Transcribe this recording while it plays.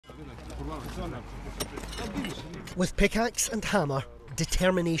With pickaxe and hammer,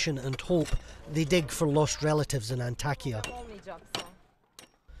 determination and hope, they dig for lost relatives in Antakya.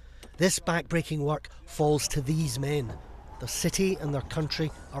 This backbreaking work falls to these men. Their city and their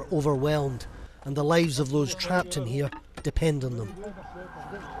country are overwhelmed, and the lives of those trapped in here depend on them.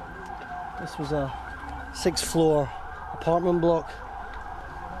 This was a 6th-floor apartment block.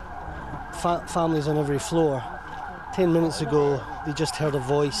 Families on every floor. 10 minutes ago, they just heard a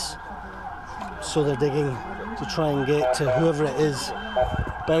voice, so they're digging to try and get to whoever it is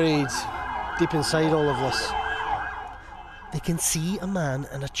buried deep inside all of this. They can see a man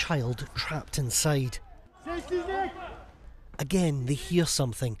and a child trapped inside. Again, they hear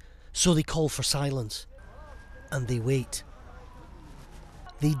something, so they call for silence. And they wait.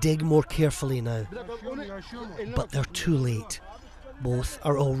 They dig more carefully now. But they're too late. Both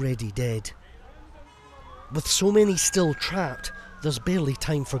are already dead. With so many still trapped, there's barely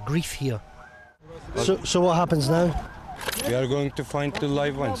time for grief here. So what happens now? We are going to find the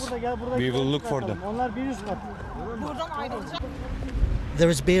live ones. We will look for them. There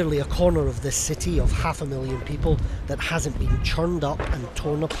is barely a corner of this city of 500,000 people that hasn't been churned up and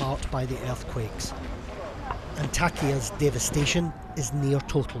torn apart by the earthquakes. Antakya's devastation is near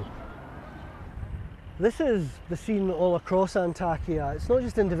total. This is the scene all across Antakya. It's not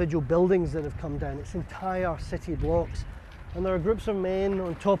just individual buildings that have come down, it's entire city blocks. And there are groups of men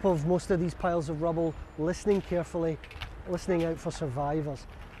on top of most of these piles of rubble, listening carefully, listening out for survivors.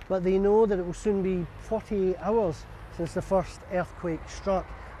 But they know that it will soon be 48 hours since the first earthquake struck,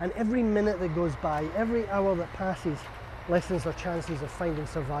 and every minute that goes by, every hour that passes, lessens their chances of finding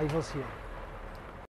survivors here.